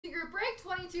Group break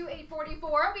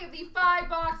 22,844. We have the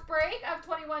 5-box break of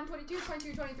 21, 22,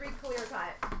 22, 23 clear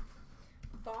cut.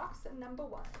 Box number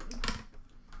 1.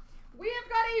 We have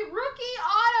got a rookie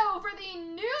auto for the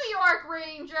New York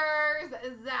Rangers,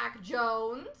 Zach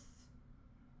Jones.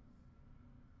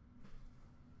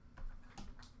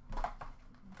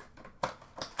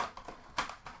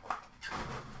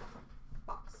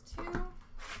 Box 2.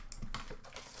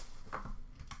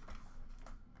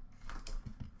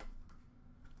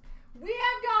 We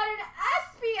have got an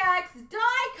SPX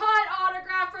die-cut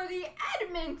autograph for the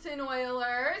Edmonton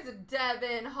Oilers,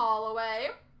 Devin Holloway.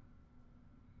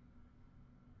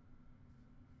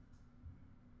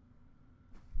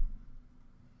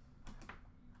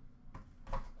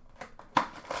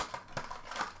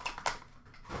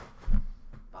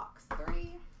 Box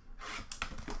 3.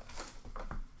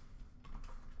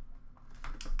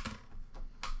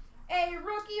 A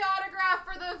rookie autograph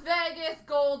for the Vegas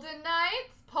Golden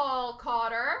Knights, Paul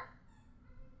Cotter.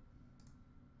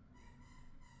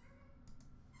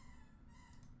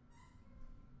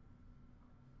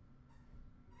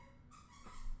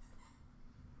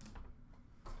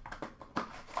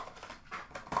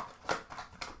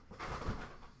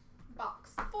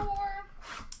 Box 4.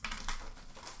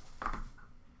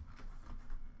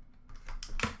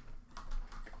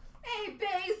 A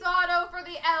base auto for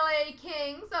the LA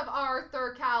Kings of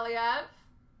Arthur Kaliev.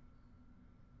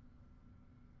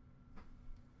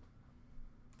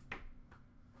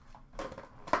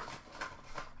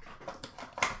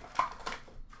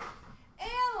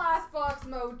 And last box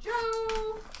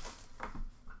mojo.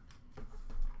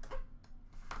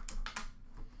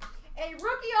 A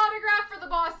rookie autograph for the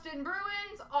Boston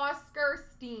Bruins, Oscar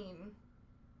Steen.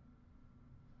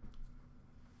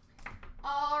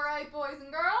 All right, boys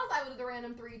and girls, I will do the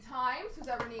random 3 times.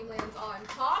 Whoever name lands on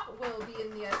top will be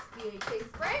in the SBA case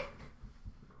break.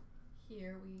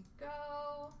 Here we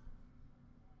go.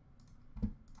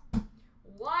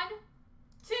 1,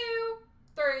 2,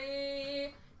 3.